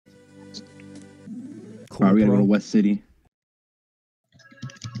Cool, Alright, we gotta go bro. to West City.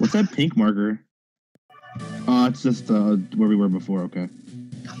 What's that pink marker? It's just where we were before, okay.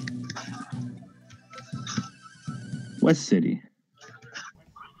 West City.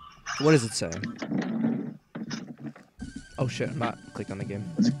 What does it say? Oh shit, I'm not clicked on the game.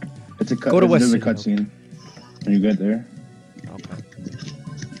 It's a cut. Go to West There's a City, cutscene. Are you good there? Okay.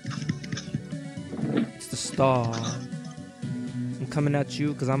 It's the star. I'm coming at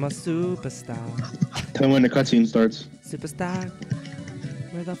you because I'm a superstar. Tell me when the cutscene starts. Superstar.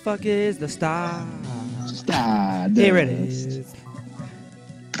 Where the fuck is the star? Stop. Here it is.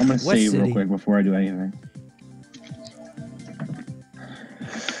 I'm gonna West save real City. quick before I do anything.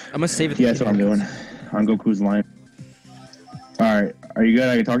 I'm gonna save it. Yeah, that's what I'm doing. On Goku's line. Alright, are you good?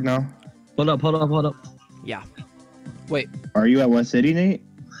 I can talk now? Hold up. Yeah. Wait. Are you at West City, Nate?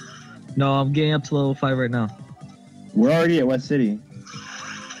 No, I'm getting up to level 5 right now. We're already at West City.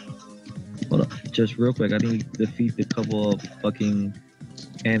 Hold up, just real quick. I need to defeat a couple of fucking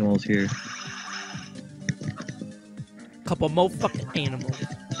animals here. Couple more fucking animals.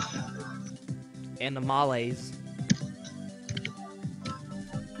 Animales.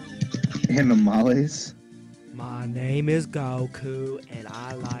 Animales. My name is Goku, and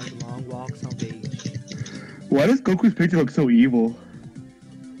I like long walks on beach. Why does Goku's picture look so evil?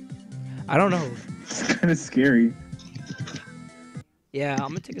 I don't know. It's kind of scary. Yeah, I'm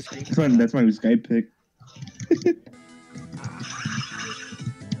gonna take a screenshot. That's my new Skype pic.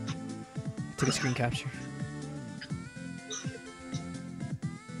 Take a screen capture.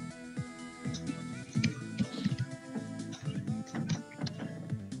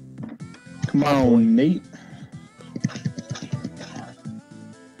 Come on, Nate.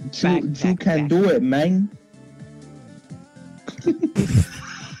 You Back, can back. do it, man.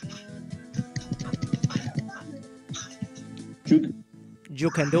 You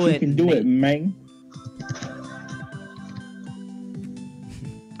can do You it. can do mate. it, man.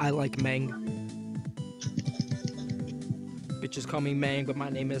 I like Mang. Bitches call me Mang, but my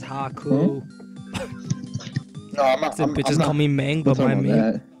name is Haku. No, I'm not. Some bitches I'm not, call me Mang, but don't my talk name.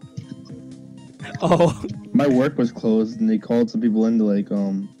 about that. Oh. My work was closed, and they called some people in to like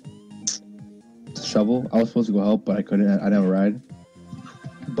to shovel. I was supposed to go help, but I couldn't. I didn't have a ride.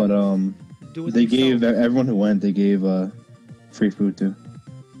 But Do it they gave yourself. everyone who went. They gave free food too.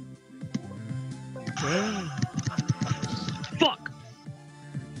 Damn. Fuck!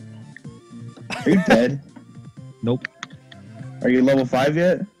 Are you dead? Nope. Are you level 5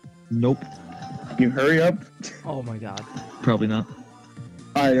 yet? Nope. You hurry up. Oh my god. Probably not.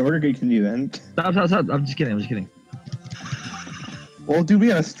 Alright, we're gonna continue then. Stop. I'm just kidding. Well, dude, we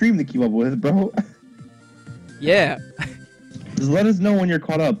got a stream to keep up with, bro. Yeah. Just let us know when you're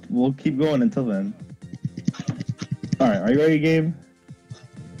caught up. We'll keep going until then. Alright, are you ready, Gabe?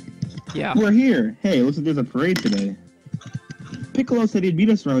 Yeah. We're here. Hey, looks like there's a parade today. Piccolo said he'd meet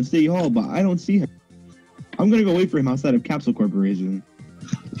us around City Hall, but I don't see him. I'm gonna go wait for him outside of Capsule Corporation.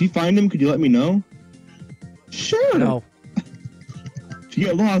 If you find him, could you let me know? Sure! No. If you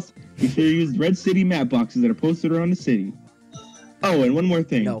get lost, be sure to use red city map boxes that are posted around the city. Oh, and one more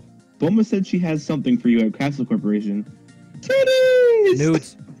thing. No. Bulma said she has something for you at Capsule Corporation. Titties!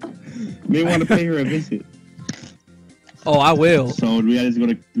 Nudes. May want to pay her a visit. Oh, I will. So do we just go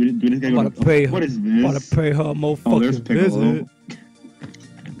to? Do we just gotta I'm go gonna pay her. What is this? Gotta pay her a Oh, there's motherfucking Piccolo. visit.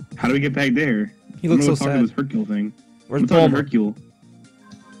 How do we get back there? He looks so I'm gonna talk to sad. this Hercule thing. Where's I'm talking to Bulma? Hercule.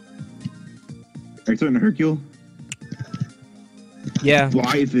 Are you talking to Hercule? Yeah.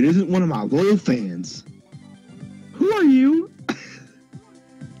 Why, if it isn't one of my loyal fans? Who are you?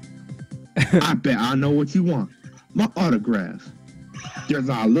 I bet I know what you want. My autograph. There's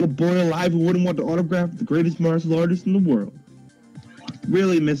a little boy alive who wouldn't want the autograph of the greatest martial artist in the world.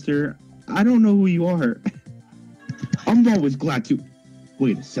 Really, mister? I don't know who you are. I'm always glad to...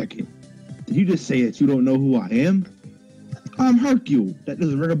 Wait a second. Did you just say that you don't know who I am? I'm Hercule. That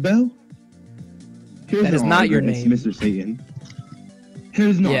doesn't ring a bell? Here's That is an not your autograph, name. Mr. Satan.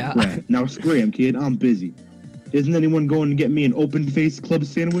 Here's an Yeah. autograph. Now scram, kid. I'm busy. Isn't anyone going to get me an open-faced club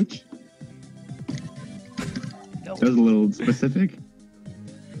sandwich? No. That was a little specific.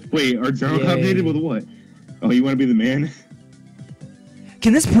 Wait, our journal Yay. updated with what? Oh, you want to be the man?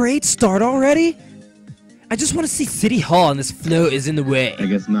 Can this parade start already? I just want to see City Hall and this float is in the way. I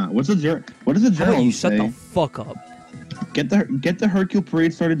guess not. What does the How about journal you say? shut the fuck up? Get the Hercule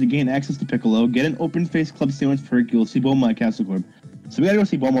parade started to gain access to Piccolo. Get an open-faced club sandwich for Hercule. See Bulma at Castle Corp. So we gotta go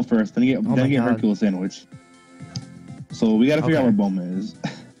see Bulma first. Then get Oh my God. Hercule a sandwich. So we gotta figure out Okay. where Bulma is.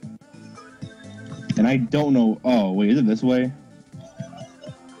 And I don't know. Oh wait, is it this way?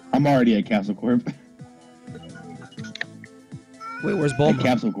 I'm already at Castle Corp. Wait, where's At Bulma?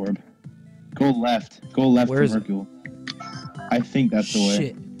 Capsule Corp. Go left. Go left Where from is it? Hercule. I think that's the way.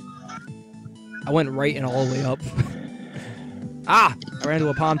 Shit. I went right and all the way up. Ah! I ran into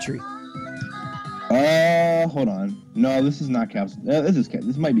a palm tree. Hold on. No, this is not Capsule.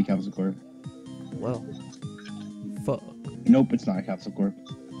 This might be Capsule Corp. Well. Fuck. Nope, it's not Capsule Corp.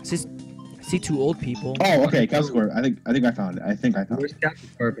 I see two old people. Oh, okay, Capsule Corp. I think I found it. I found Where's it. Captain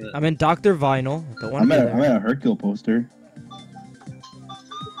Corp at? I'm in Dr. Vinyl. Don't want to be there. I'm at a Hercule poster.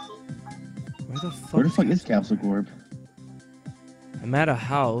 Where the fuck? Where the fuck is Capsule Corp? I'm at a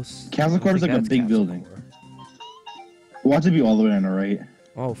house. Capsule Corp is like a That's big Capsule building. Corp. Watch it be all the way on the right.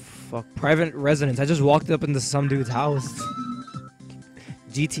 Oh fuck. Private residence. I just walked up into some dude's house.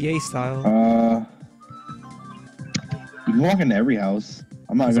 GTA style. You can walk into every house.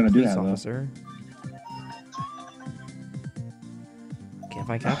 I'm not There's a gonna do police that officer. Can't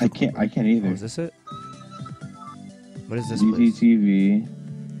find though. Capsule. I can't Oh, either. is this it? What is this place? DTV.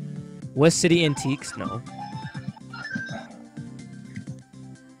 West City Antiques? No.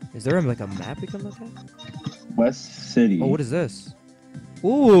 Is there like a map we can look at? West City. Oh, what is this?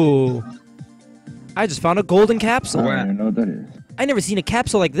 Ooh! I just found a golden I capsule. don't even know what that is. I never seen a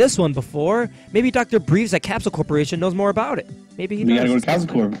capsule like this one before. Maybe Dr. Breves at Capsule Corporation knows more about it. Maybe he We gotta go knows. to Capsule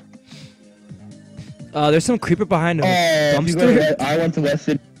Corp. There's some creeper behind him. Oh, if you go to Dumpster. I went to West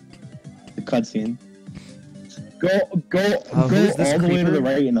City. The cutscene. Go who's this all the way to creeper? the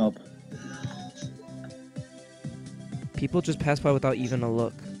right and up. People just pass by without even a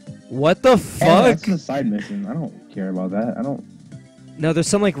look. What the Oh, fuck? that's a side mission. I don't care about that. I don't. No, there's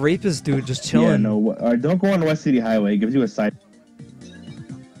some like rapist dude just chilling. Yeah, no. Don't go on the West City Highway. It gives you a side.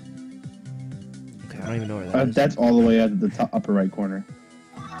 Okay, I don't even know where that is. That's all the way at the top, upper right corner.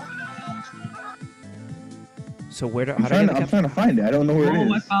 So where do I'm how do I get the trying capsule? to find it. I don't know where it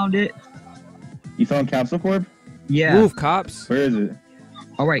Oh, I is. found it. You found Capsule Corp? Yeah. Move, cops. Where is it?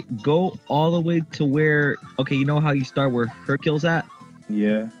 All right, go all the way to where. Okay, you know how you start where Hercule's at?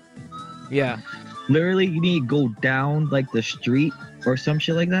 Yeah. Yeah. Literally, you need to go down like the street or some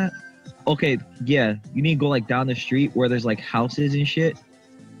shit like that. Okay, yeah, you need to go like down the street where there's like houses and shit,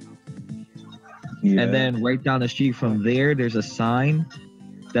 Yeah. and then right down the street from there, there's a sign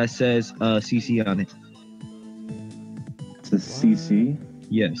that says CC on it. It's a CC.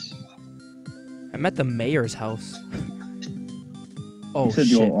 Yes. I'm at the mayor's house. Oh You said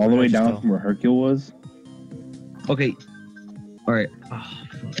shit. you go all the where way did I just down go? from where Hercule was. Okay. All right. Oh,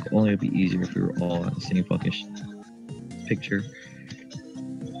 fuck. Only it'd be easier if we were all on the same fucking picture.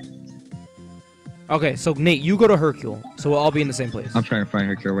 Okay, so Nate, you go to Hercule, so we'll all be in the same place. I'm trying to find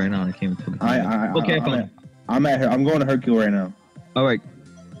Hercule right now. I can't even fucking find it. Okay, I found it. I'm going to Hercule right now. All right.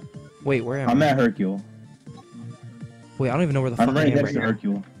 Wait, where am I'm I? at Hercule. Wait, I don't even know where the fuck I'm I right am next right to now.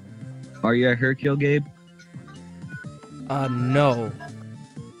 Hercule. Are you at Hercule, Gabe? No.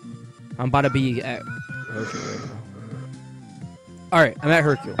 I'm about to be at Hercule right now. Alright, I'm at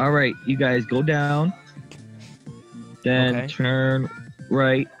Hercule. All right, you guys go down. Then Okay. turn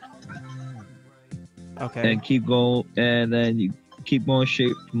right Okay. and keep going, and then you keep going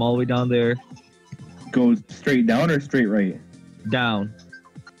straight from all the way down there. Go straight down or straight right? Down.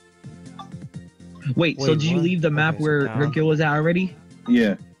 Wait, so Wait, did you what? leave the map Okay, so where down. Hercule was at already?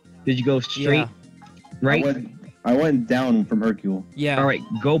 Yeah. Did you go straight? Yeah. Right? I went down from Hercule. Yeah. All right,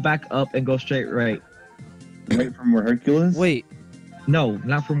 go back up and go straight right. Right from where Hercule is? Wait. No,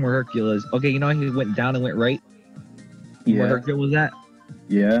 not from where Hercule is. Okay, you know how he went down and went right? Where Yeah. Hercule was at?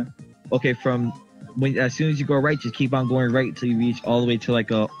 Yeah. Okay, from when as soon as you go right, just keep on going right until you reach all the way to like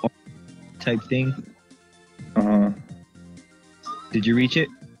a type thing. Uh-huh. Did you reach it?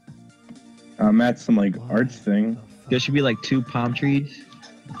 I'm at some like What arts thing. the fuck? There should be like 2 palm trees.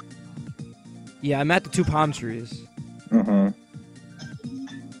 Yeah, I'm at the 2 palm trees. Uh-huh.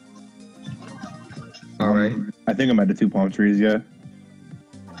 All right. I think I'm at the 2 palm trees, yeah.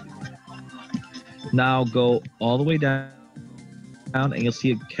 Now go all the way down, and you'll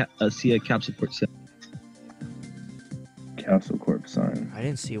see a capsule port set. Capsule Corp sign. I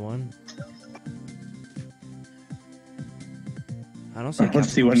didn't see one. I don't see I a don't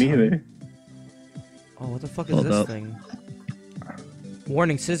see capsule one sign. either. Oh, what the fuck is Hold this up. thing?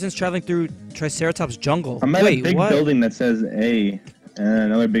 Warning, citizens traveling through Triceratops jungle. I'm at Wait, a big what? building that says A, and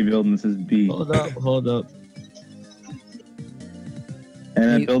another big building that says B, Hold up. and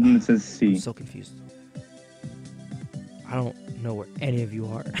a Wait. building that says I'm C. so confused. I don't know where any of you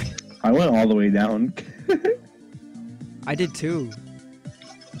are. I went all the way down. I did too.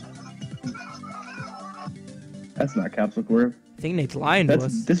 That's not Capsule Corp. I think Nate's lying to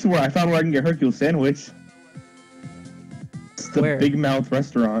us. This is where I found where I can get Hercule sandwich. It's the Where? Big Mouth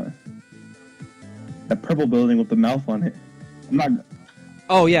restaurant. That purple building with the mouth on it. I'm not.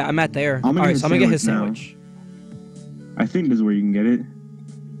 Oh yeah, I'm at there. I'm gonna Alright, get so I'm gonna get his sandwich sandwich. I think this is where you can get it.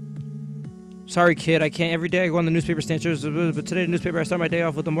 Sorry, kid, I can't. Every day I go on the newspaper stand, but today the newspaper, I start my day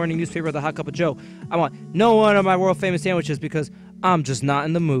off with the morning newspaper with a hot cup of Joe. I want no one of my world famous sandwiches because I'm just not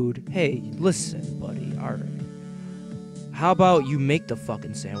in the mood. Hey, listen, buddy. All right. How about you make the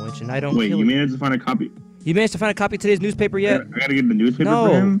fucking sandwich and I don't Wait, kill you it? managed to find a copy? You managed to find a copy of today's newspaper yet? I gotta get the newspaper No.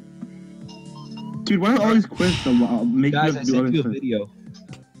 for him? Dude, why are all these quizzes make Guys, you I have to do all sent this you a stuff? video.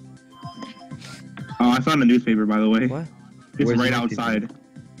 Oh, I found the newspaper, by the way. What? It's Where's right the outside.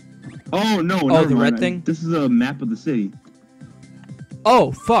 Oh, no, Oh, never the mind. red thing? This is a map of the city.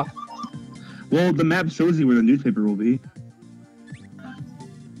 Oh, fuck. Well, the map shows you where the newspaper will be.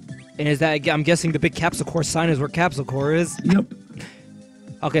 And is that, I'm guessing the big Capsule Corps sign is where Capsule Corps is? Yep.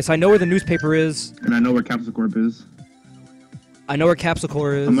 Okay, so I know where the newspaper is. And I know where Capsule Corp is. I know where Capsule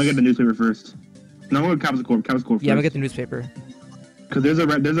Corps is. I'm gonna get the newspaper first. No, I'm gonna get Capsule Corp first. Yeah, I'm gonna get the newspaper. Because there's a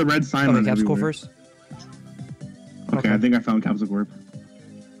red sign Okay, on Capsule Corps everywhere. first. Okay, I think I found Capsule Corp.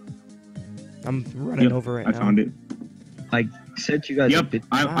 I'm running over right I now. found it. I sent you guys a Yep, video.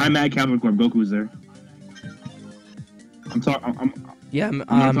 I'm at Capsule Corp. Goku's there. Yeah, I'm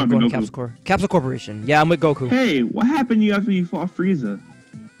talking going to Goku. Capsule Corps. Capsule Corporation. Yeah, I'm with Goku. Hey, what happened to you after you fought Frieza?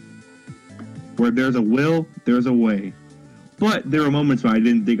 Where there's a will, there's a way. But there were moments where I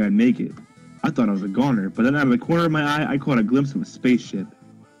didn't think I'd make it. I thought I was a goner, but then out of the corner of my eye, I caught a glimpse of a spaceship.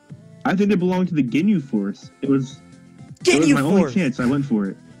 I think it belonged to the Ginyu Force. It was my only chance, so I went for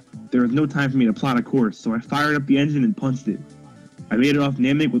it. There was no time for me to plot a course, so I fired up the engine and punched it. I made it off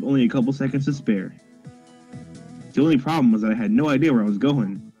Namek with only a couple seconds to spare. The only problem was that I had no idea where I was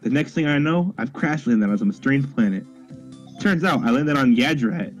going. The next thing I know, I've crash landed on some strange planet. Turns out, I landed on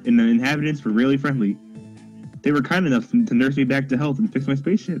Yadrat, and the inhabitants were really friendly. They were kind enough to nurse me back to health and fix my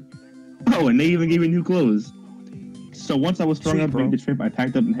spaceship. Oh, and they even gave me new clothes. So once I was strong enough to make the trip, I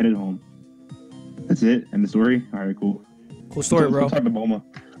packed up and headed home. That's it? End the story? Alright, cool. Cool story, bro. Let's talk to Bulma.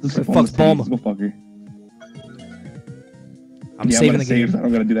 Fuck's Bulma? Let's go fuck her. I'm Yeah, saving I'm the gonna game. save. I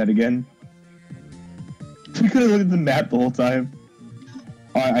don't gotta do that again. We could have looked at the map the whole time.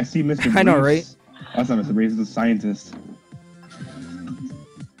 I see Mr. I know, Briefs. That's not Mr. Briefs, it's a scientist.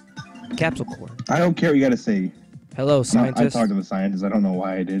 Capsule Corps. I don't care what you gotta say. Hello, I scientist. talked to the scientist. I don't know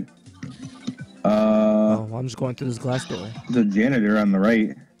why I did. Oh, well, I'm just going through this glass door. The janitor on the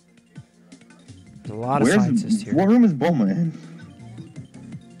right. There's a lot of scientists here. What room is Bulma in?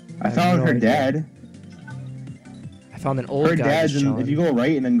 I have found no her idea. dad. I found an old Her guy dad's just in, chilling. if you go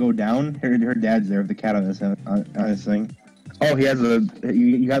right and then go down, her dad's there with the cat on his thing. Oh, he has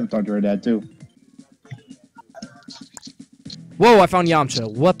you have to talk to her dad too. Whoa, I found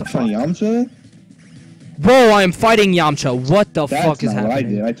Yamcha. What the fuck? Yamcha? Whoa, I am fighting Yamcha. What the That's fuck is not what I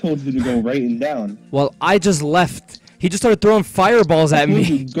happening? did. I told you to go right and down. Well, I just left. He just started throwing fireballs at I told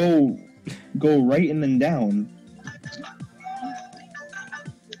me. you go right and then down.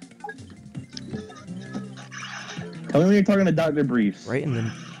 Tell me when you're talking to Dr. Briefs. Right and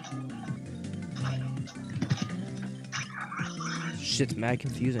then. Shit's mad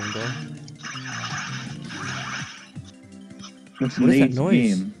confusing, bro. What's What is that Nate's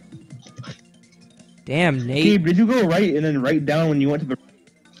noise? game? Damn, Nate. Gabe, did you go right and then right down when you went to the...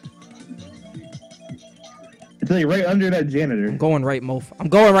 Until you're right under that janitor. I'm going right,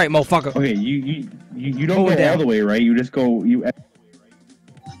 motherfucker. Okay, you don't Going go down. all the way right. You just go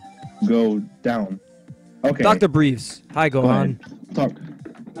down. Okay. Dr. Briefs. Hi, Go Gohan. ahead. Talk.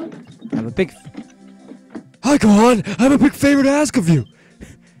 I have a big. Hi, Gohan. I have a big favor to ask of you.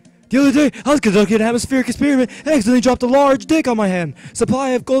 The other day, I was conducting an atmospheric experiment and accidentally dropped a large dick on my hand. Supply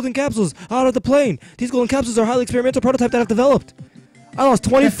of golden capsules out of the plane. These golden capsules are a highly experimental prototype that I've developed. I lost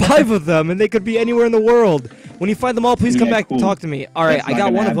 25 of them, and they could be anywhere in the world. When you find them all, please come Yeah, back cool. and talk to me. All right, That's I not got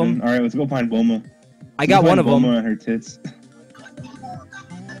gonna one of happen. them. All right, let's go find Bulma. I got one of them. Bulma and her tits.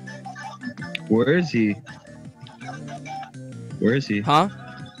 Where is he? Where is he? Huh?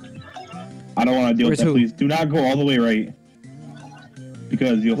 I don't want to deal Where's with that. who? Please do not go all the way right,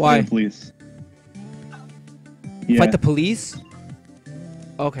 because you'll Why? fight the police. Yeah. Fight the police?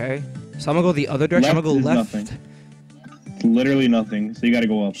 Okay. So I'm gonna go the other direction. I'm gonna go Left left. is Literally nothing. So you gotta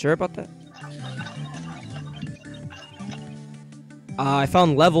go up. Sure about that? I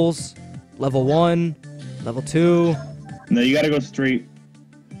found levels. Level 1, level 2. No, you gotta go straight.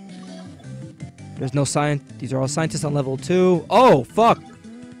 There's no science. These are all scientists on level 2. Oh, fuck.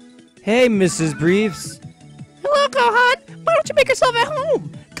 Hey, Mrs. Briefs. Hello, Gohan. Why don't you make yourself at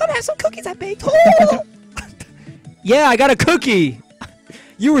home? Come have some cookies I baked. Yeah, I got a cookie.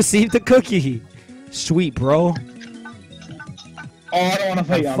 You received a cookie. Sweet, bro. Oh, I don't want to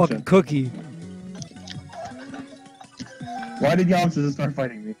fight A fucking Yamcha. cookie. Why did Yamcha start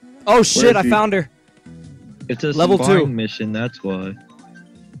fighting me? Oh shit! is I he? found her. It's a Level Level 2. mission, that's why.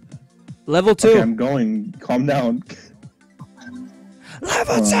 Level 2. Okay, I'm going. Calm down.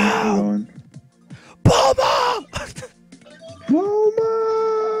 Level Hold 2. on, I'm going. Bulma.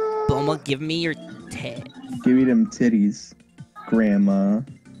 Bulma! Bulma, give me your tit. Give me them titties, Grandma.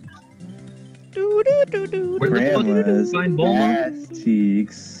 Do do do do. Where the fuck did you Grandma's find Bulma? ass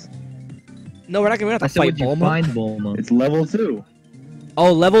cheeks. No, we're not gonna have I to said, fight where'd you Bulma. find Bulma? It's level 2.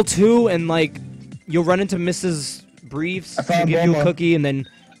 Oh, level 2, and like you'll run into Mrs. Briefs. I found She'll give you a Bulma. cookie, and then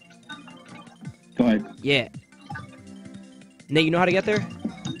Go ahead. yeah. Nate, you know how to get there?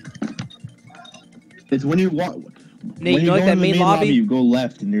 It's when you walk. Nate, when you know like go that into the main lobby? you go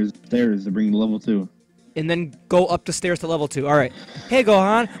left, and there's stairs to bring you to level 2. And then go up the stairs to level 2. All right. Hey,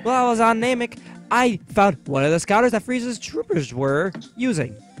 Gohan. While I was on Namek, I found one of the scouters that Frieza's troopers were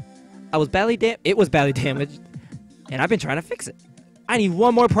using. It was badly damaged, and I've been trying to fix it. I need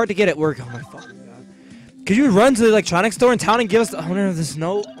one more part to get it working. Oh my fucking god! Could you run to the electronics store in town and give us the owner of this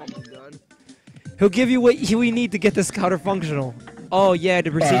note? Oh my god! He'll give you what we need to get the scouter functional. Oh yeah,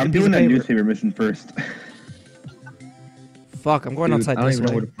 to receive I'm the piece doing of that paper. newspaper mission first. Fuck! I'm going Dude, outside I don't this even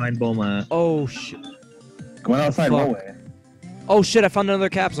know way. where to find Bulma at. Oh shit! Going outside, Fuck. what way? Oh shit! I found another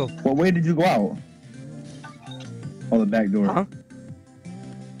capsule. What way did you go out? Oh, the back door. Huh?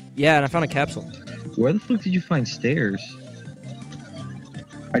 Yeah, and I found a capsule. Where the fuck did you find stairs?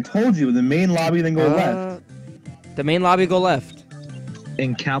 I told you, the main lobby, then go left. The main lobby, go left.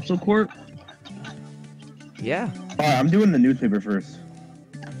 In Capsule Corp? Yeah. Alright, I'm doing the newspaper first.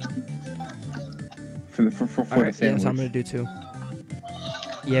 For the Alright, the yeah, that's sandwich. what I'm gonna do too.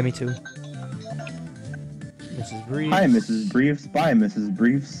 Yeah, me too. Mrs. Briefs. Hi, Mrs. Briefs. Bye, Mrs.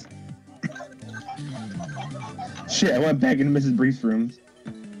 Briefs. Shit, I went back into Mrs. Briefs' rooms.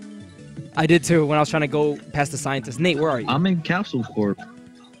 I did too when I was trying to go past the scientist. Nate, where are you? I'm in Capsule Corp.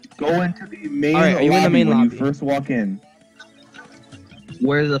 Go into the main Alright, are you lobby in the main when lobby? you first walk in.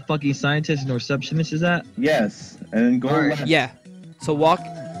 Where the fucking scientist and receptionist is at? Yes, and then go Alright. left. Yeah. So walk.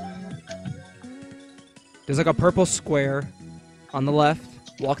 There's like a purple square on the left.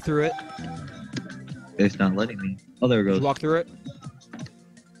 Walk through it. It's not letting me. Oh, there it Just goes. walk through it.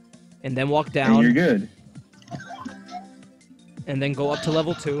 And then walk And down. you're good. And then go up to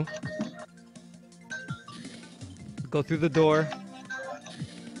level 2. Go through the door.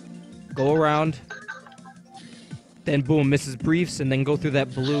 Go around. Then boom, Mrs. Briefs, and then go through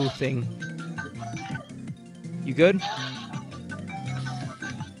that blue thing. You good?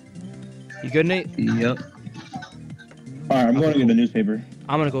 You good, Nate? Yep. Alright, I'm going to cool. get the newspaper.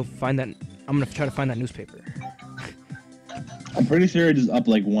 I'm gonna go find that. I'm gonna try to find that newspaper. I'm pretty sure it's just up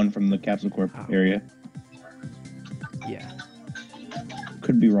like one from the Capsule Corp Oh. area. Yeah.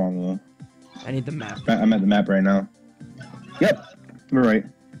 Could be wrong though. I need the map. I'm at the map right now. Yep, we're right.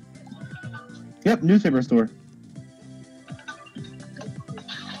 Yep, newspaper store.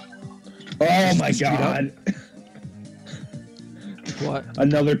 Oh my Speed up. god! What?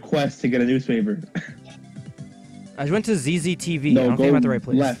 Another quest to get a newspaper. I went to ZZTV. I No, don't go think I'm at the right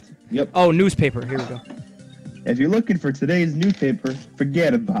place. left. Yep. Oh, newspaper. Here we go. If you're looking for today's newspaper,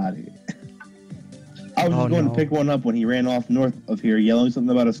 forget about it. I was Oh, just going no. to pick one up when he ran off north of here yelling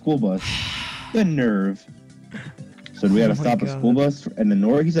something about a school bus. The nerve. So do we gotta Oh my stop a God. school bus in the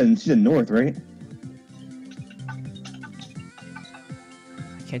north? She said north, right?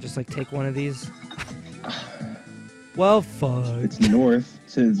 I can't just like take one of these. Well, fuck. It's north. It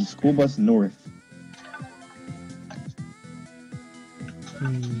says the school bus north.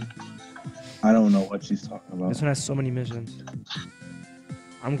 I don't know what she's talking about. This one has so many missions.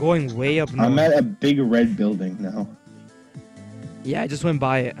 I'm going way up north. I'm at a big red building now. Yeah, I just went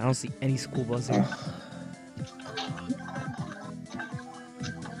by it. I don't see any school bus here.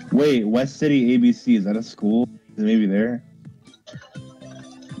 Wait, West City ABC, is that a school? Is it maybe there?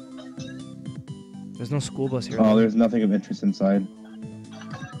 There's no school bus here. Oh, there's nothing of interest inside.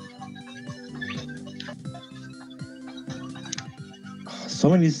 So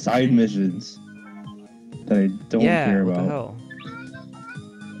many side missions that I don't yeah, care what about. the hell?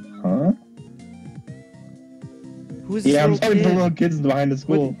 Huh? Who is this Yeah, I'm little talking to kid? little kids behind the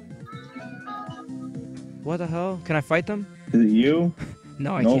school. What the hell? Can I fight them? Is it you?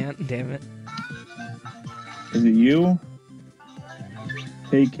 No, I Nope. can't. Damn it. Is it you?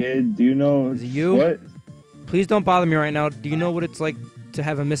 Hey kid, do you know Is it you? what? Please don't bother me right now. Do you know what it's like to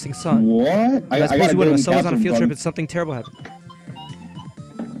have a missing son? What? I suppose got you a would have. golden So I was on a capsule field from- trip and something terrible happened.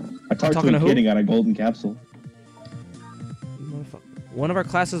 I talked Talking to a to kid who? and got a golden capsule. Motherfucker. One of our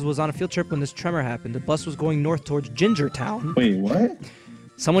classes was on a field trip when this tremor happened. The bus was going north towards Gingertown. Wait, what?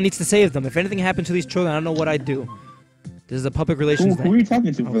 Someone needs to save them. If anything happened to these children, I don't know what I'd do. This is a public relations. Who are you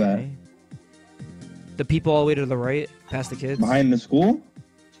talking to for that? Okay. The people all the way to the right, past the kids. Behind the school?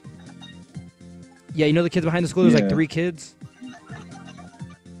 Yeah, you know the kids behind the school. There's like Yeah. 3 kids.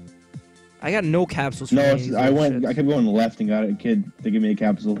 I got no capsules. For No, any of these I little went. shits. I kept going left and got a kid to give me a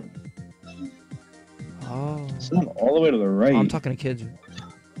capsule. Oh. Someone all the way to the right. Oh, I'm talking to kids.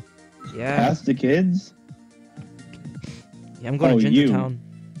 Yeah. Past the kids. Yeah, I'm going to Gingertown.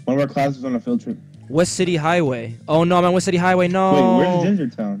 One of our classes was on a field trip. West City Highway. Oh no, I'm on West City Highway. No. Wait, where's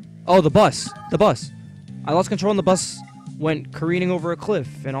Gingertown? Oh, the bus. The bus. I lost control and the bus went careening over a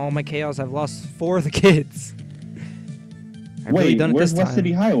cliff. In all my chaos, I've lost 4 of the kids. I've really Wait, done it where's this West time.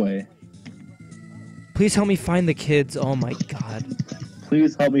 City Highway? Please help me find the kids. Oh my god.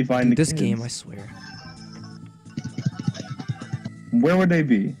 Please help me find Dude, the this kids. game, I swear. Where would they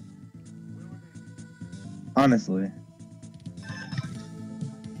be? Honestly.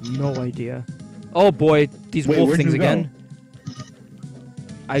 No idea. Oh boy, these Wait, wolf where'd things you go? again.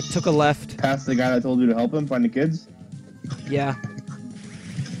 I took a left. Past the guy that told you to help him find the kids? Yeah.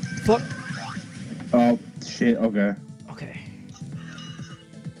 Fuck. Oh, shit, okay. Okay.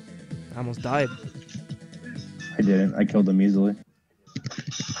 I almost died. I didn't. I killed him easily.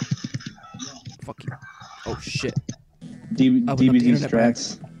 Fuck you. Oh shit. DBZ Open up the internet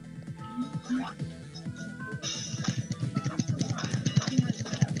strats.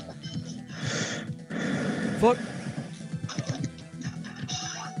 Fuck.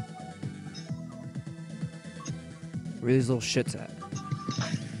 Where are these little shits at?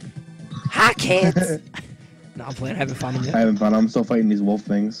 Hi, kids! No, I'm playing. I haven't found them I yet. haven't found him. I'm still fighting these wolf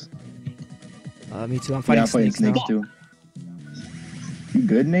things. Me too. I'm Yeah, fighting I'm fighting snakes now. too. You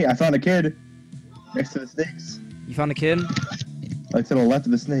good, Nate? I found a kid. Next to the snakes. You found a kid? Like to the left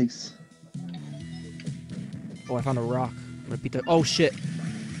of the snakes. Oh, I found a rock. I'm gonna beat the. Oh shit.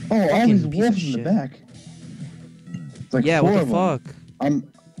 Oh, all Fucking these piece of wolves in the shit. back. It's like Yeah, 4 what the of them. fuck?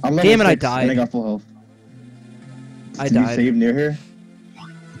 I'm level Damn it, I 6 and I died. got full health. I Did you died. save near here?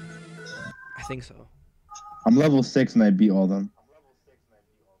 I think so. I'm level 6 and I beat all of them.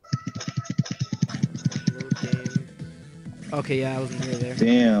 Load game. Okay, yeah, I wasn't near there.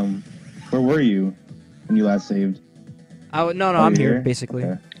 Damn. Where were you when you last saved? No, Oh, I'm you're here, basically.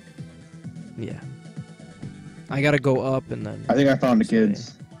 Okay. Yeah. I gotta go up and then. I think I found the Sorry.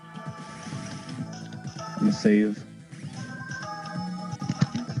 kids. I'm gonna save.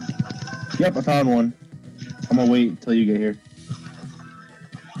 Yep, I found one. I'm gonna wait until you get here.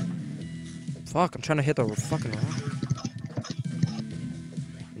 Fuck, I'm trying to hit the fucking rock.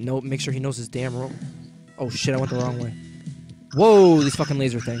 No, make sure he knows his damn role. Oh shit, I went the wrong way. Whoa, these fucking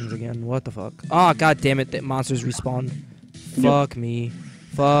laser things again. What the fuck? Ah, god damn it, that monsters respawn. Fuck me.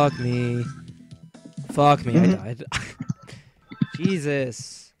 Fuck me. Fuck me, I died.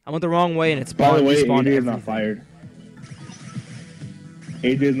 Jesus. I went the wrong way and it By spawned. the way, respawned AJ is not everything. fired.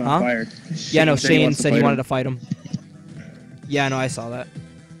 AJ is not Huh? fired. Yeah, no, Shane wants to said he fight wanted him. to fight him. Yeah, no, I saw that.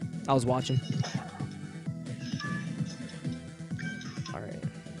 I was watching. Alright.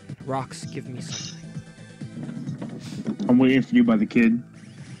 Rocks, give me something. I'm waiting for you by the kid.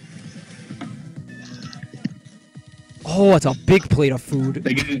 Oh, it's a big plate of food.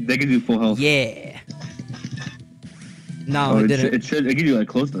 They can do full health. Yeah. No, Oh, it it didn't. should give you like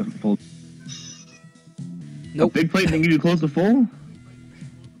close to full. Nope. A big plate didn't give you close to full?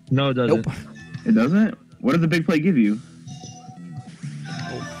 No, it doesn't. Nope. It doesn't? What does the big plate give you?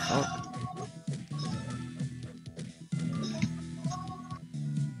 Oh, fuck.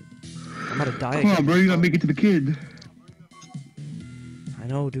 I'm about to die Come on, again. bro, you gotta make it to the kid. I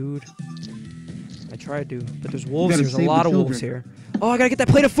know, dude. I tried to, but there's wolves. gotta There's a save lot the of wolves children. here. Oh, I gotta get that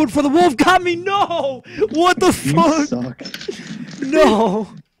plate of food for the wolf. Got me. No. What the You fuck? suck. No.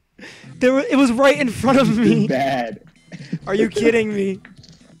 It was right in front of You're me. bad. Are you kidding me?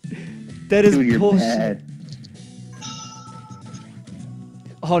 That is Dude, you're bullshit. bad.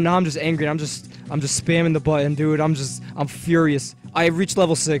 Oh, now I'm just angry. I'm just spamming the button, dude. I'm furious. I reached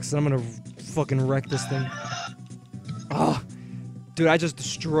level 6 and I'm gonna fucking wreck this thing. Oh, dude, I just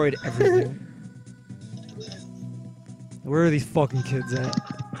destroyed everything. Where are these fucking kids at?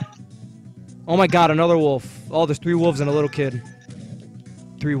 Oh my god, another wolf. Oh, there's 3 wolves and a little kid.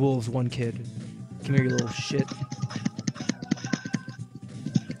 3 wolves, 1 kid. Come here, you little shit.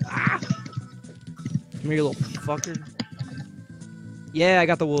 Ah! Come here, you little fucker. Yeah, I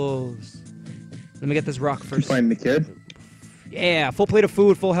got the wolves. Let me get this rock You first. find the kid? Yeah, full plate of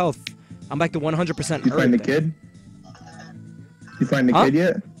food, full health. I'm back to 100% You find the Earth. kid? You find the Huh? kid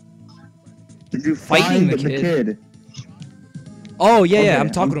yet? Did you Fighting find the the kid? kid? Oh, yeah, yeah, Okay, I'm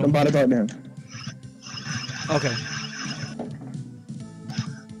talking to I'm him. about now. Okay.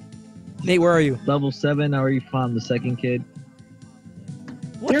 Nate, where are you? Level 7. I already found the second kid.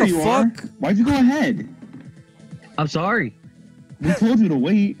 What There the you fuck? are. Why'd you go ahead? I'm sorry. We told you to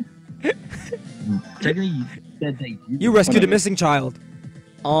wait. Technically, you said that You rescued a Whatever. missing child.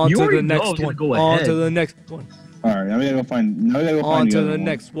 On You to the already know I next was gonna one. go On ahead. to the next one. All right, now we gotta go find. Now we gotta go On find to the the other one.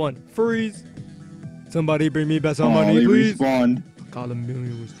 next one. Freeze. Somebody bring me back Oh, some money, they please. respawned. Call a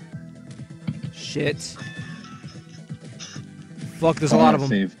million. Shit. Fuck, there's Oh, a lot yeah, of them.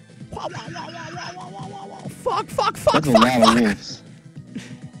 save. Fuck. That's a lot of wolves.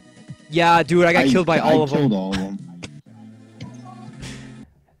 Yeah, dude, I got killed by all of them. I killed all of them.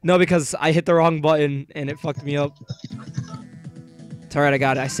 No, because I hit the wrong button and it fucked me up. It's alright, I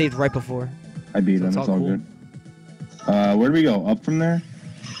got it. I saved right before. I beat So them. it's It's all all cool. good. Where do we go? Up from there?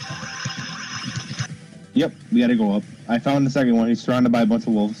 Yep, we gotta go up. I found the second one. He's surrounded by a bunch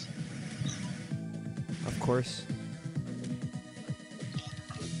of wolves. Of course.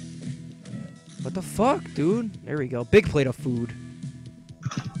 What the fuck, dude? There we go. Big plate of food.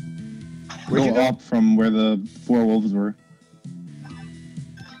 Where'd you Go go? up from where the 4 wolves were.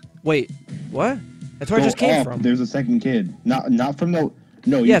 Wait, what? That's where I Go just came up. from. There's a second kid. Not from the.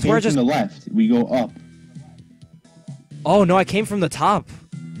 No, you Yeah, it's came where I from just- the left. We go up. Oh, no, I came from the top.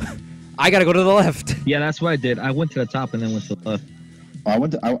 I gotta go to the left. Yeah, that's what I did. I went to the top and then went to the left. Oh, I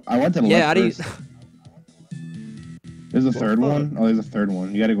went to the Yeah, how left do you... first. There's a third fuck? one. Oh, there's a third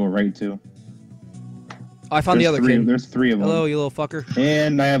one. You gotta go right too. Oh, I found the There's other three. kid. There's 3 of them. Hello, you little fucker.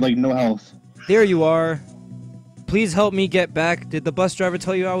 And I have like no health. There you are. Please help me get back. Did the bus driver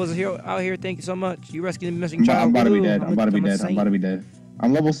tell you I was here out here? Thank you so much. You rescued a missing child. I'm about to be Woohoo. dead. I'm about to be dead. I'm saint. about to be dead.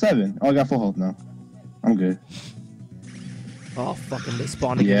 I'm level 7. Oh, I got full health now. I'm good. Oh, fucking, they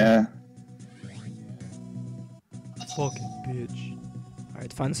spawned again. Yeah. Fucking bitch.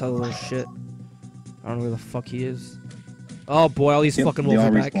 Alright, find this other little shit. I don't know where the fuck he is. Oh boy, all these Yep, fucking they wolves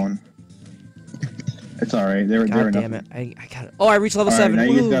all are back. respawn. It's alright. They're God enough. damn it. I got it. Oh, I reached level All right, 7. now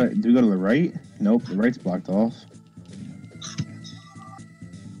you guys Woo. gotta. Do we go to the right? Nope. The right's blocked off.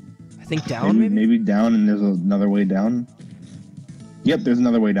 I think down, maybe? Maybe down, and there's another way down. Yep, there's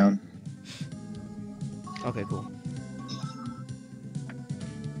another way down. Okay, cool.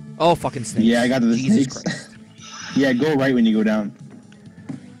 Oh, fucking snakes. Yeah, I got to the Jesus snakes. Christ. Yeah, go right when you go down.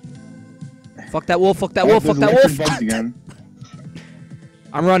 Fuck that wolf, fuck that Oh, wolf, there's fuck that electric wolf. bugs again.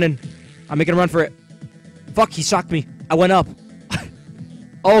 I'm running. I'm making a run for it. Fuck, he shocked me. I went up.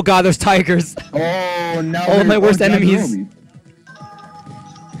 Oh god, there's tigers. Oh, now. Oh, my worst Yajirobe. enemies.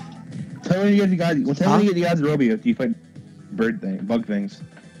 Tell me when you get the guys. Tell me Huh? when you get the Yajirobe if you fight bug things.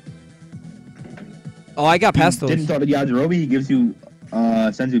 Oh, I got past those. Didn't talk to Yajirobe. He gives you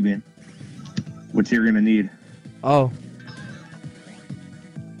Senzu Bean, which you're gonna need. Oh.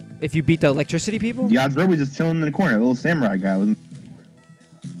 If you beat the electricity people? Yajirobe's just chilling in the corner. A little samurai guy.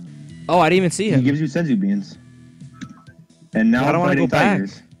 Oh, I didn't even see He him. gives you Senzu Beans. And now I don't I'm want to fighting go back.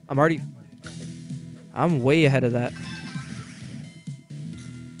 tigers. I'm way ahead of that.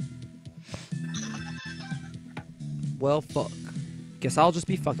 Well, fuck. Guess I'll just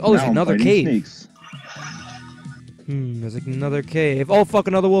be fucked. Oh, there's Now I'm another fighting cave. snakes. There's another cave. Oh, fuck,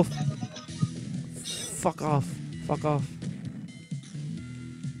 another wolf. Fuck off. Fuck off.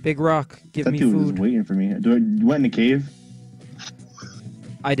 Big rock, give That me dude was food. waiting for me. You went in the cave?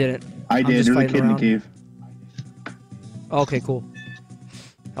 I didn't. I I'm did. just There's a fighting kid in the around. cave. Okay, cool.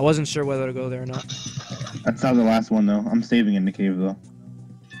 I wasn't sure whether to go there or not. That's not the last one, though. I'm saving in the cave, though.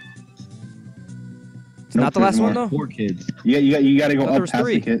 It's not the last one, though? 4 kids. You gotta go thought there up was past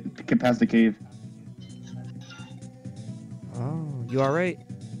 3. get past the cave. Oh, you alright?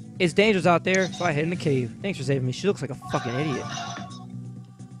 It's dangerous out there, so I hid in the cave. Thanks for saving me. She looks like a fucking idiot.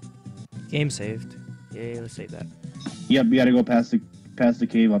 Game saved. Yeah, let's save that. Yep, you gotta go past the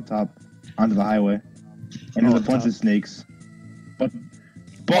cave up top onto the highway. And there's a up bunch top. of snakes. But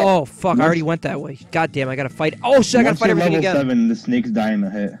Oh, fuck, I once- already went that way. God damn, I gotta fight. Oh, shit, I gotta once fight you're everything level again. 7, the snakes die in the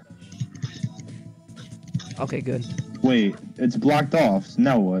hit. Okay, good. Wait, it's blocked off. So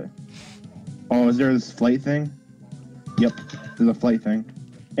now what? Oh, is there this flight thing? Yep, there's a flight thing.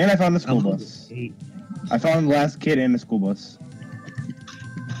 And I found the school I'm level bus. 8. I found the last kid and the school bus.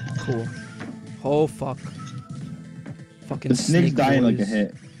 Cool. Oh, fuck. Fucking The snakes snake die in like a boys.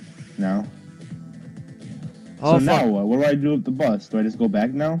 hit. Now. Oh, So fuck. now what? What do I do with the bus? Do I just go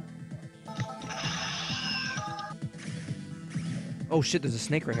back now? Oh, shit, there's a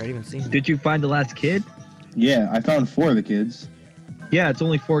snake right here. I didn't even see him. Did you find the last kid? Yeah, I found 4 of the kids. Yeah, it's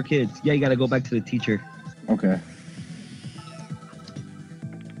only 4 kids. Yeah, you gotta go back to the teacher. Okay.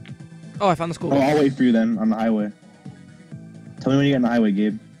 Oh, I found the school Oh, bus. I'll wait for you then on the highway. Tell me when you get on the highway,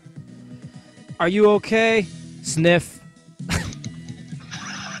 Gabe. Are you okay? Sniff.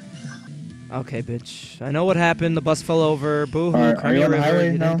 Okay, bitch. I know what happened. The bus fell over. Boo-hoo. Alright, Cry are me you a on the river.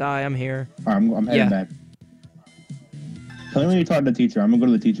 highway You now? didn't die. I'm here. Alright, I'm heading back. Tell me when you talk to the teacher. I'm gonna go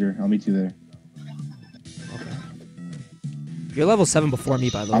to the teacher. I'll meet you there. Okay. You're level 7 before me,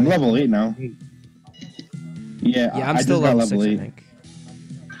 by the way. I'm level 8 now. Yeah, Yeah, I'm I still just got level 6, 8. I think.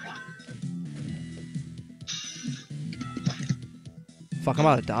 Fuck, I'm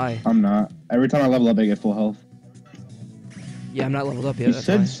about to die. I'm not. Every time I level up, I get full health. Yeah, I'm not leveled up yet. You That's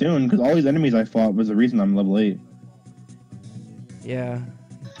should why. soon, because all these enemies I fought was the reason I'm level 8. Yeah.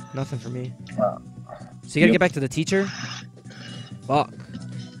 Nothing for me. So you gotta get back to the teacher? Fuck.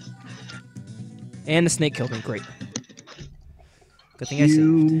 And the snake killed me. Great. Good thing I saved.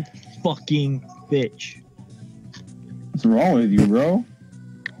 You fucking bitch. What's wrong with you, bro?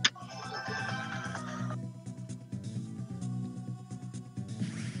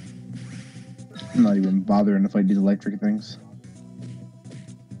 I'm not even bothering to fight these electric things.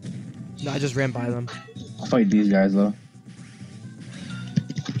 No, I just ran by them. I'll fight these guys, though.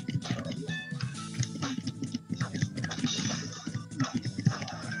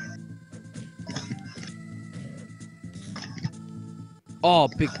 Oh,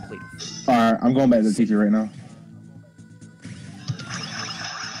 big plate. Alright, I'm going back to the teacher right now.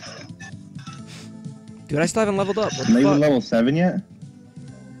 Dude, I still haven't leveled up. What the Am I even fuck? level 7 yet?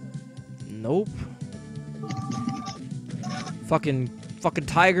 Nope. Fucking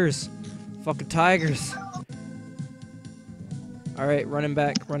tigers. Fucking tigers. Alright, running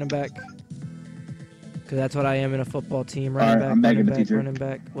back. Cause that's what I am in a football team. Running Alright, back, I'm back running at the back, teacher. running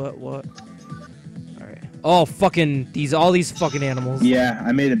back. What? Alright. Oh, fucking all these fucking animals. Yeah,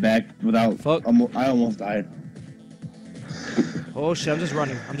 I made it back without... Fuck. I almost died. Oh shit, I'm just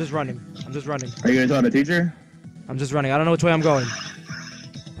running. Are you gonna tell the teacher? I'm just running. I don't know which way I'm going.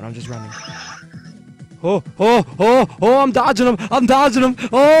 But I'm just running. Oh, I'm dodging him.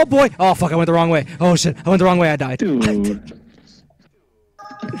 Oh boy. Oh fuck, I went the wrong way. Oh shit, I went the wrong way. I died. Dude.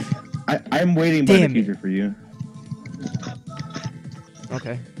 I'm waiting by the Damn it. teacher for you.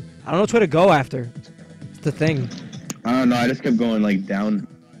 Okay. I don't know which way to go after. It's the thing. I don't know, I just kept going like down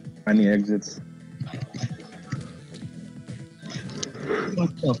on the exits.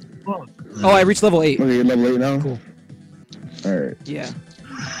 What the fuck? Oh, I reached level 8. Okay, you're level 8 now? Cool. Alright. Yeah.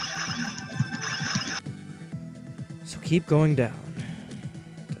 So keep going down.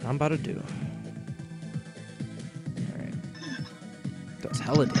 That's what I'm about to do. Alright. Does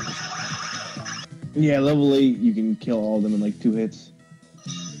hella damage. Yeah, level 8, you can kill all of them in like 2 hits.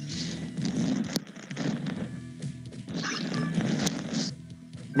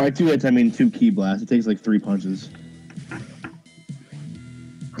 By 2 hits, I mean 2 key blasts. It takes like 3 punches.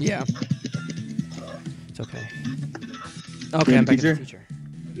 Yeah. It's okay. Okay, I'm back at the teacher.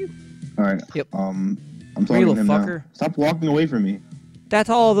 Alright. Yep. I'm Hey, talking to little him fucker. now. Stop walking away from me. That's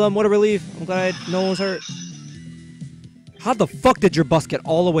all of them. What a relief. I'm glad no one was hurt. How the fuck did your bus get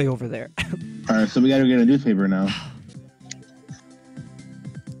all the way over there? Alright, so we gotta get a newspaper now.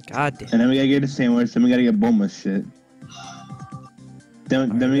 God damn. And then we gotta get a sandwich, then we gotta get Bulma's shit.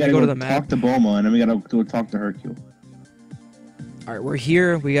 Then we gotta go go to the talk map. to Bulma, and then we gotta go talk to Hercule. Alright, we're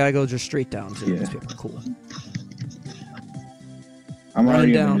here. We gotta go just straight down to the Yeah. newspaper. Cool. I'm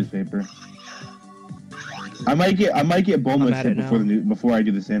already in down. the newspaper. I might get Bulma's at shit it now. before I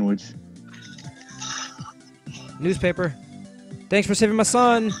do the sandwich. Newspaper. Thanks for saving my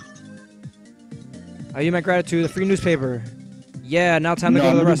son. I owe you my gratitude. The free newspaper. Yeah, now time to go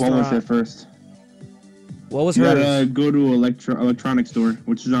to the I'm gonna do Bulma's shit restaurant. first. What was You hers? gotta go to electronic store,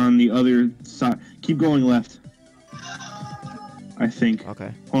 which is on the other side. Keep going left. I think.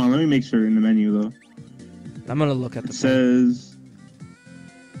 Okay. Hold on, let me make sure in the menu though. I'm gonna look at the It says.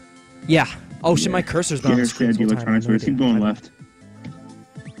 Yeah. Oh shit, Yeah. my cursor's been on Here, the screen the the whole time. electronic store. Keep going left.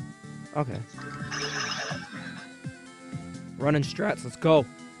 Okay. Running strats, let's go.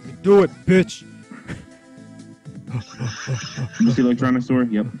 You do it, bitch. You see electronic store?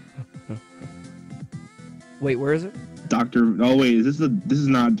 Yep. Wait, where is it? Oh wait, this is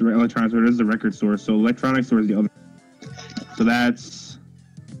not the electronic store. This is the record store. So electronic store is the other. So that's.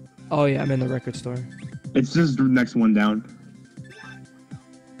 Oh yeah, I'm in the record store. It's just the next one down.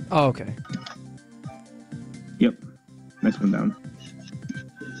 Oh, okay. Yep. Next one down.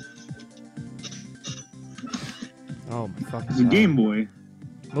 Oh my fucking It's a God. Game Boy.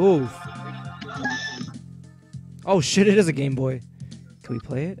 Move. Oh shit, it is a Game Boy. Can we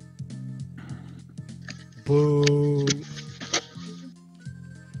play it? Boo.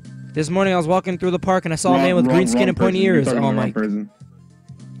 This morning I was walking through the park and I saw a man with green skin and pointy ears. Oh my.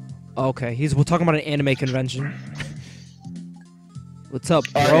 Okay, we're talking about an anime convention. What's up,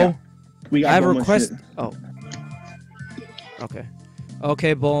 bro? Oh, yeah. We got I have a Bulma's request. shit. Oh. Okay.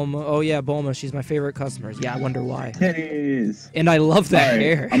 Okay, Bulma. Oh yeah, Bulma. She's my favorite customer. Yeah, I wonder why. It is. And I love that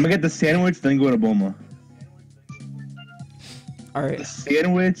hair. I'm gonna get the sandwich, then go to Bulma. All right. The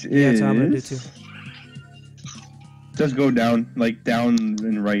sandwich Yeah, is. that's what I'm gonna do too. Just go down, like down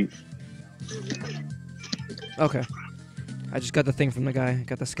and right. Okay. I just got the thing from the guy.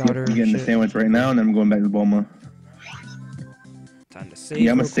 Got the scouter. I'm getting the sandwich right now, and then I'm going back to Bulma. Time to save.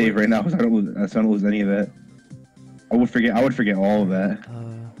 Yeah, I'm gonna save right now, so I don't lose any of that. I would forget all of that.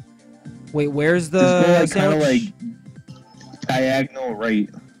 Wait, where's the Just go like kind of like diagonal right.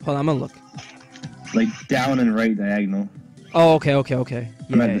 Hold on, I'm gonna look. Like down and right diagonal. Oh, okay, okay, okay.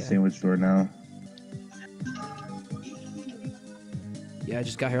 Yeah, I'm at the sandwich store now. Yeah, I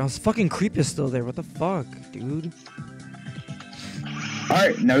just got here. I was fucking creep is still there. What the fuck, dude?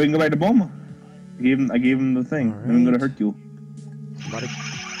 Alright, now we can go back to Bulma. I gave him the thing. Right. Then we can go to Hercule.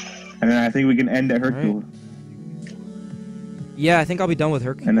 And then I think we can end at Hercule. Right. Yeah, I think I'll be done with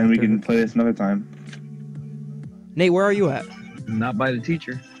Hercule. And then we can play this another time. Nate, where are you at? Not by the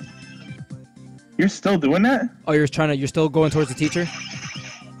teacher. You're still doing that? Oh, you're still going towards the teacher?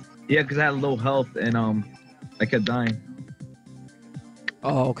 Yeah, because I had low health and I kept dying.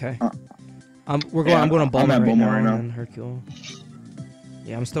 Oh, okay. I'm going at on Bulma right Bulma now, right now. and then Hercule.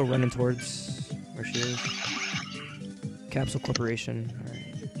 Yeah, I'm still running towards where she is. Capsule Corporation. All right.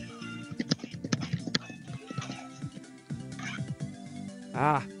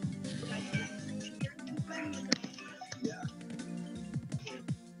 Ah.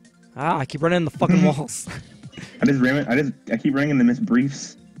 Ah, I keep running in the fucking walls. I keep running into Miss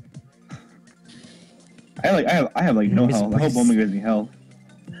Briefs. I have like no Miss health. I hope Briefs. Bulma gives me health.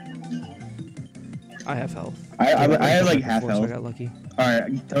 I have health. I had like half before, so I health. got lucky.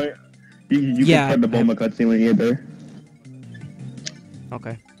 Alright, tell me. You Yeah, can start the Bulma cutscene when you get there.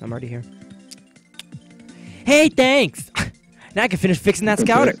 Okay, I'm already here. Hey, thanks! Now I can finish fixing that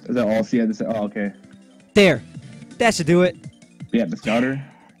scouter. Is that all she had to say? Oh, okay. There. That should do it. Yeah, the scouter.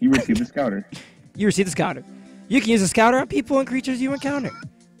 You received the scouter. You received the scouter. You can use the scouter on people and creatures you encounter.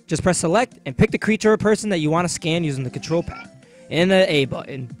 Just press select and pick the creature or person that you want to scan using the control pad and the A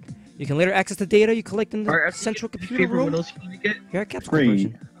button. You can later access the data you collect in the central computer What room. else you need to get? Here at Capsule Free.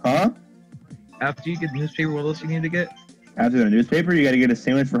 Corporation. Huh? After you get the newspaper, what else you need to get? After the newspaper, you gotta get a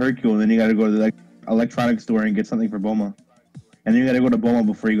sandwich for Hercule, and then you gotta go to the electronics store and get something for Bulma. And then you gotta go to Bulma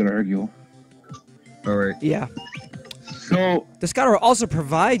before you go to Hercule. Alright. Yeah. So, The scouter will also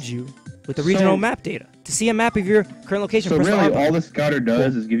provide you with the regional So- map data. To see a map of your current location, so press the R really, button. all the scouter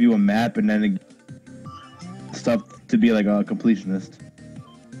does is give you a map and then stuff to be like a completionist.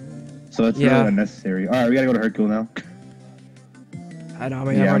 So it's Yeah. really unnecessary. Alright, we gotta go to Hercule now. I know, I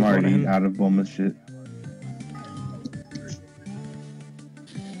mean, Yeah, I'm going to already him. out of Bulma's shit.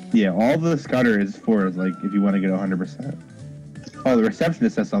 Yeah, all the scouter is for is like if you want to get 100%. Oh, the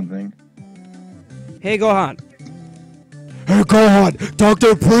receptionist says something. Hey, Gohan. Hey Gohan,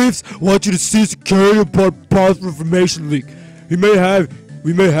 Dr. Briefs wants you to see security report possible information leak. We may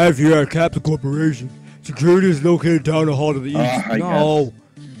have here at Capsule Corporation. Security is located down the hall to the east. I No.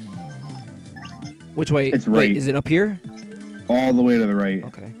 Which way? It's Wait, right. is it up here? All the way to the right.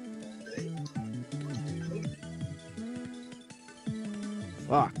 Okay.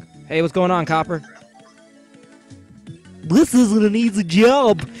 Fuck. Hey, what's going on, Copper? This isn't an easy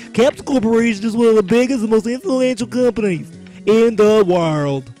job. Capsule Corporation is one of the biggest and most influential companies in the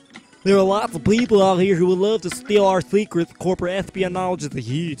world. There are lots of people out here who would love to steal our secrets. Corporate espionage is a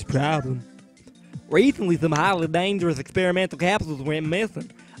huge problem. Recently, some highly dangerous experimental capsules went missing.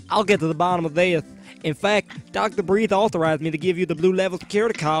 I'll get to the bottom of this. In fact, Dr. Breathe authorized me to give you the blue level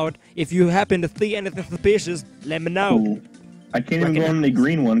security card. If you happen to see anything suspicious, let me know. Cool. I can't even go on the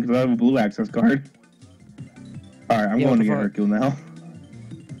green one because I have a blue access card. Alright, I'm Yeah, going what to the get fuck? Hercule now.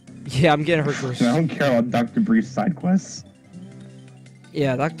 Yeah, I'm getting hurt first. I don't care about Dr. Brief's side quests.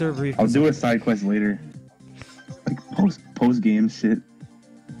 Yeah, Dr. Brief. I'll do a side quest later. Like post game shit.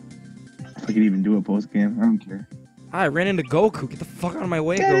 If I could even do a post game, I don't care. I ran into Goku. Get the fuck out of my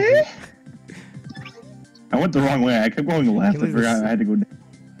way, Goku. I went the wrong way. I kept going left. Can I we forgot just- I had to go down.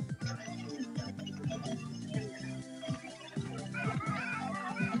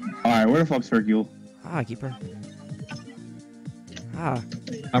 Alright, where the fuck's Hercule? Ah, keep her. Ah,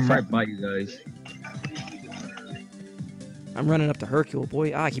 I'm right by you guys. I'm running up to Hercule,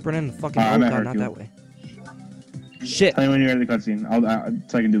 boy. Ah, I keep running into fucking. I'm Oh at god, not Hercule. that way. Shit. Tell me when you're at the cutscene.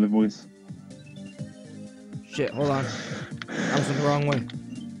 So I can do the voice. Shit, hold on. I was in the wrong way.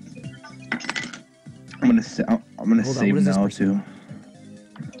 I'm gonna Hold on, save what is this now person? too.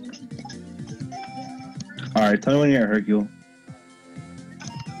 Alright, tell me when you're at Hercule.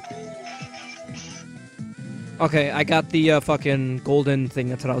 Okay, I got the fucking golden thing.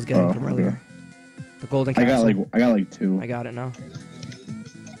 That's what I was getting from earlier. Okay. The golden I capsule. got like 2. I got it now.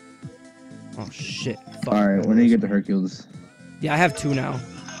 Oh shit. Fuck. All right, when do you get to Hercules? Yeah, I have 2 now.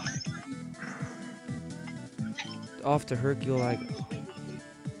 Off to Hercule, like.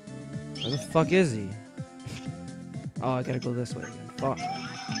 Where the fuck is he? Oh, I gotta go this way again. Fuck.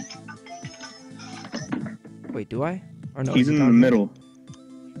 Wait, do I? Or no? He's in the middle.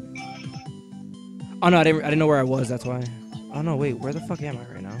 Oh no, I didn't know where I was. That's why. Oh no, wait, where the fuck am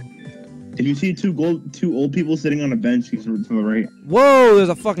I right now? Did you see two old people sitting on a bench to the right? Whoa, there's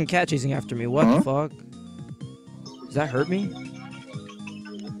a fucking cat chasing after me. What Huh? the fuck? Does that hurt me?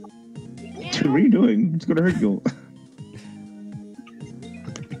 Dude, what are you doing? It's gonna hurt you.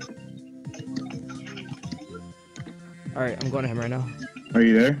 All right, I'm going to him right now. Are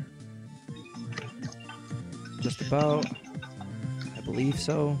you there? Just about. I believe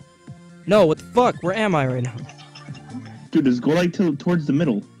so. No, what the fuck? Where am I right now? Dude, just go like towards the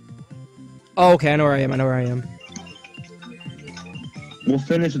middle. Oh, okay, I know where I am. I know where I am. We'll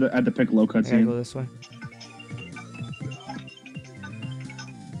finish at the Piccolo I gotta go cutscene. this way.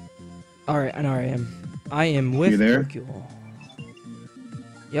 Alright, I know where I am. I am with You there? Hercule.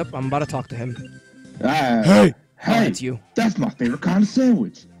 Yep, I'm about to talk to him. Ah, Oh, hey, it's you. that's my favorite kind of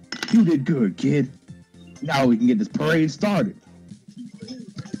sandwich. You did good, kid. Now we can get this parade started.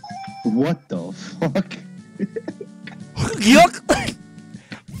 What the fuck? Yuck!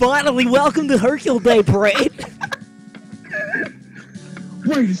 Finally, welcome to Hercule Day Parade.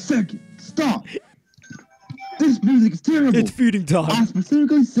 Wait a second. Stop. This music is terrible. It's feeding I time.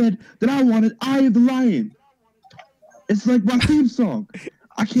 specifically said that I wanted Eye of the Lion. It's like my theme song.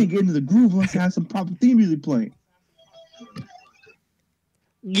 I can't get into the groove unless I have some proper theme music playing.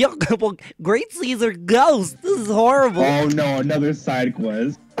 Yuck! Well, Great Caesar Ghost. This is horrible. Oh no, another side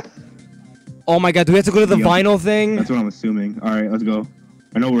quest. Oh my god, do we have to go to the Yep. vinyl thing? That's what I'm assuming. All right, let's go.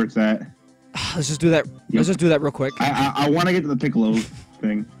 I know where it's at. Let's just do that. Yep. Let's just do that real quick. I want to get to the Piccolo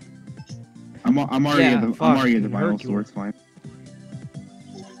thing. I'm already Yeah, at the fucking vinyl Hercule. store. It's fine.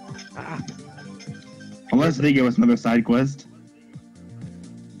 Ah, Unless they give us another side quest.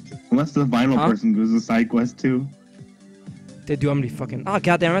 Unless the vinyl Huh? person gives us a side quest too. they do. I'm gonna be fucking. Oh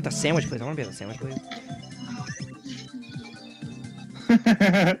goddamn! I'm at the sandwich place. I want to be at the sandwich place.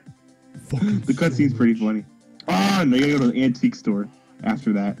 The cutscene's pretty funny. Ah, no, you gotta go to the antique store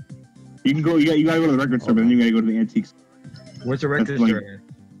after that. You can go. You gotta go to the record store, but then you gotta go to the antique store. Where's the record funny. store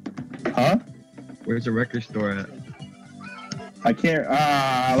at? Huh? Where's the record store at? I can't.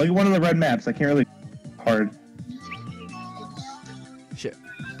 Look at one of the red maps. I can't really. Hard. Shit,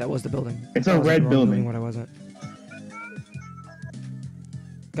 that was the building. It's That a was the red wrong building. What I wasn't.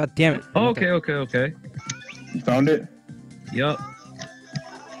 God damn it. Oh, okay. You found it? Yup.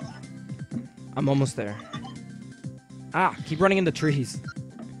 I'm almost there. Ah, keep running into trees.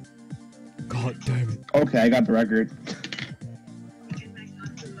 God damn it. Okay, I got the record.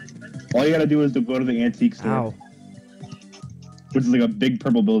 All you gotta do is to go to the antique store, Ow. which is like a big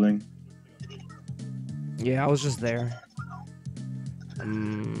purple building. Yeah, I was just there.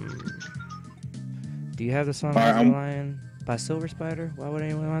 Do you have the song Alright, Rise of the Lion by Silver Spider? Why would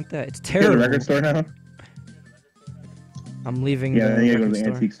anyone want that? It's You have terrible. the record store now? I'm leaving Yeah, the then you gotta go record to the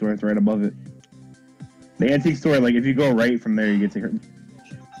store. antique store. It's right above it. The antique store, like if you go right from there, you get to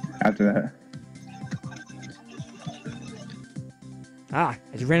after that. Ah,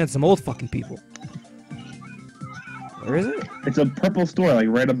 I just ran into some old fucking people. Where is it? It's a purple store, like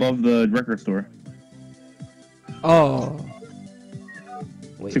right above the record store. Oh.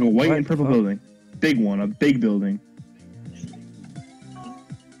 Wait, It's like a white what and purple the fuck? building. Big one, a big building.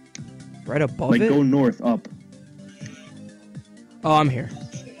 Right above Like it? go north, up. Oh, I'm here.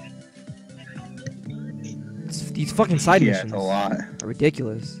 These fucking side Yeah, missions it's a lot. are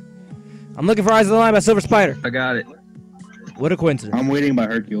ridiculous. I'm looking for Eyes of the Lion by Silver Spider. I got it. What a coincidence. I'm waiting by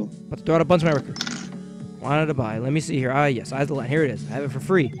Hercule. About to throw out a bunch of my records. Wanted to buy. Let me see here. Ah, yes, Eyes of the Lion. Here it is. I have it for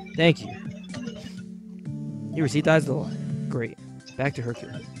free. Thank you. You received Eyes of the Lion. Great. Back to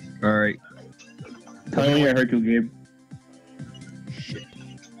Hercule. All right. Tell me when you're at Hercule, Gabe. Shit.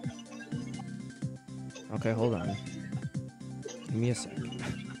 Okay, hold on. Give me a sec.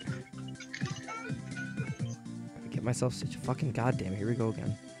 Get myself such a fucking goddamn. Here we go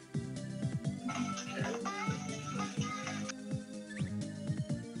again.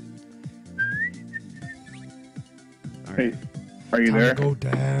 Hey, are you Time there? to go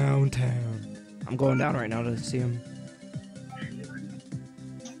downtown. I'm going down right now to see him.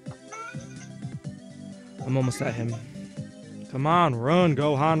 I'm almost at him. Come on, run,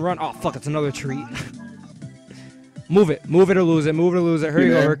 Gohan, run. Oh, fuck, it's another treat. Move it or lose it, move it or lose it. Here You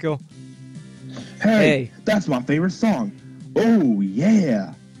you go, there? Hercule. Hey, that's my favorite song. Oh,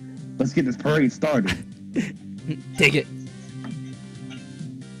 yeah. Let's get this parade started. Take it.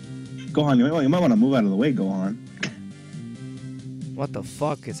 Gohan, you might want to move out of the way, Gohan. What the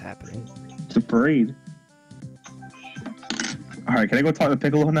fuck is happening? It's a parade. Alright, can I go talk to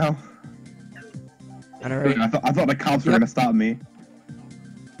Piccolo now? Alright. I thought the cops were gonna stop me.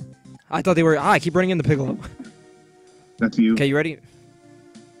 I thought they were. I keep running into Piccolo. That's you. Okay, you ready?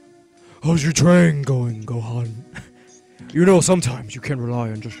 How's your train going, Gohan? You know, sometimes you can't rely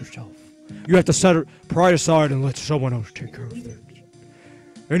on just yourself. You have to set pride aside and let someone else take care of things.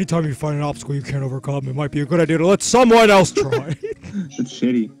 Anytime you find an obstacle you can't overcome, it might be a good idea to let someone else try. That's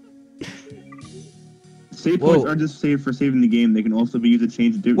shitty. Save points aren't just saved for saving the game. They can also be used to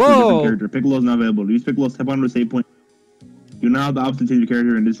change to a different character. Piccolo is not available. To use Piccolo, step onto a save point. You now have the option to change your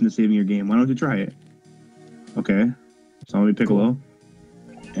character in addition to saving your game. Why don't you try it? Okay. So I'm gonna be Piccolo.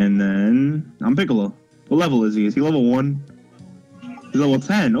 And then I'm Piccolo. What level is he? Is he level 1? He's level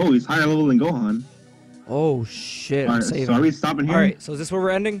 10. Oh, he's higher level than Gohan. Oh shit! Alright, so are we stopping here? Alright, so is this where we're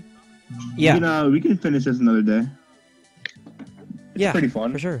ending? Yeah. We can finish this another day. It's pretty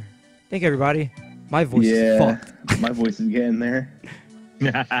fun. For sure. Thank you, everybody. My voice is fucked. My voice is getting there.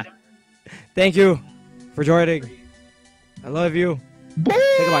 Thank you for joining. I love you. Bye.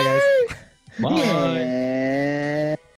 Say goodbye, guys. Bye. Yeah.